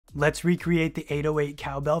Let's recreate the 808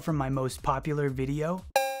 cowbell from my most popular video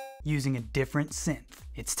using a different synth.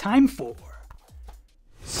 It's time for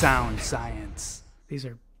sound science. These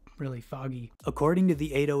are really foggy. According to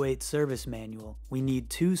the 808 service manual, we need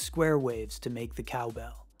 2 square waves to make the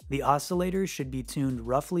cowbell. The oscillators should be tuned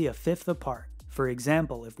roughly a fifth apart. For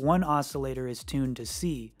example, if one oscillator is tuned to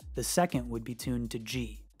C, the second would be tuned to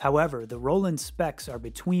G. However, the Roland specs are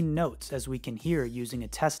between notes, as we can hear using a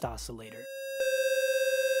test oscillator.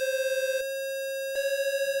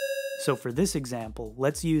 So for this example,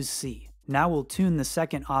 let's use C. Now we'll tune the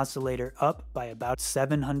second oscillator up by about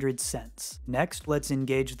 700 cents. Next, let's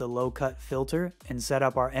engage the low-cut filter and set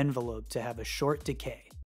up our envelope to have a short decay.